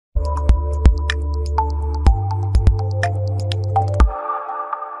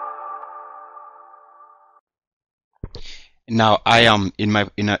Now, I am in my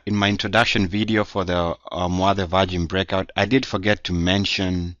introduction video for the Muathe Virgin breakout. I did forget to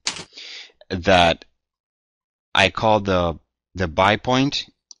mention that I call the buy point.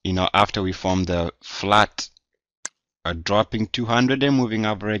 After we form the flat, dropping 200-day moving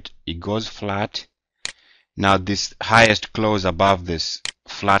average, it goes flat. Now, this highest close above this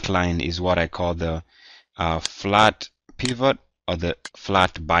flat line is what I call the flat pivot or the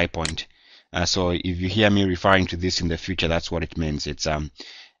flat buy point. So if you hear me referring to this in the future, that's what it means. It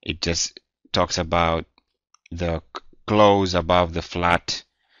just talks about the close above the flat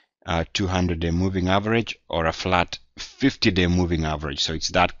 200-day moving average or a flat 50-day moving average. So it's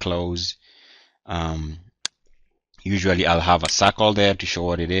that close. Usually I'll have a circle there to show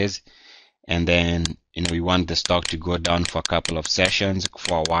what it is, and then we want the stock to go down for a couple of sessions,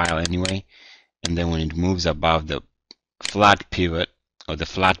 for a while anyway, and then when it moves above the flat pivot or the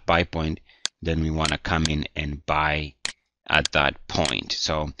flat buy point, then we want to come in and buy at that point.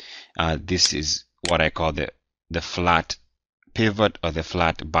 So this is what I call the flat pivot or the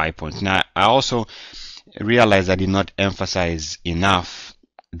flat buy point. Now, I also realized I did not emphasize enough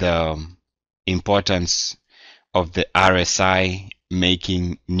the importance of the RSI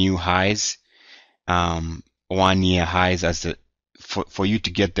making new highs, 1 year highs, as for you to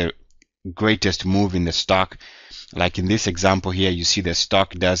get the greatest move in the stock. Like in this example here, you see the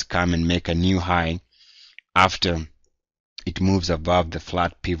stock does come and make a new high after it moves above the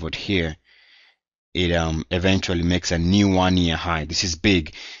flat pivot here. It eventually makes a new 1 year high. This is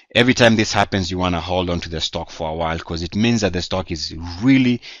big. Every time this happens, you want to hold on to the stock for a while, because it means that the stock is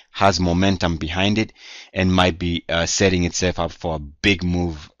really has momentum behind it and might be setting itself up for a big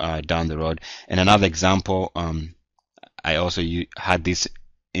move down the road. And another example, I also had this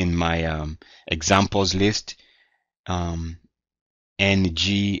in my examples list.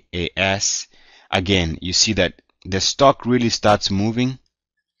 NGAS. Again, you see that the stock really starts moving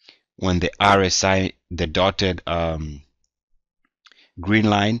when the RSI, the dotted green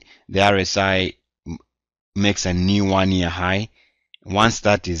line, the RSI makes a new 1 year high. Once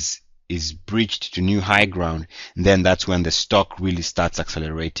that is breached to new high ground, then that's when the stock really starts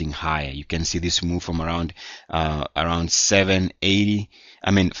accelerating higher. You can see this move from around 780.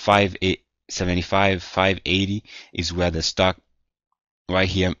 I mean 575, 580 is where the stock right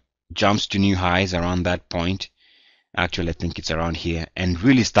here jumps to new highs around that point. Actually, I think it's around here, and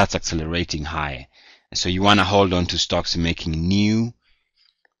really starts accelerating higher. So you want to hold on to stocks making new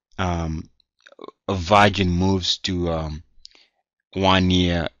virgin moves to 1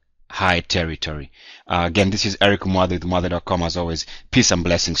 year high territory. Again, this is Eric Muathe with Muathe.com. As always, peace and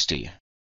blessings to you.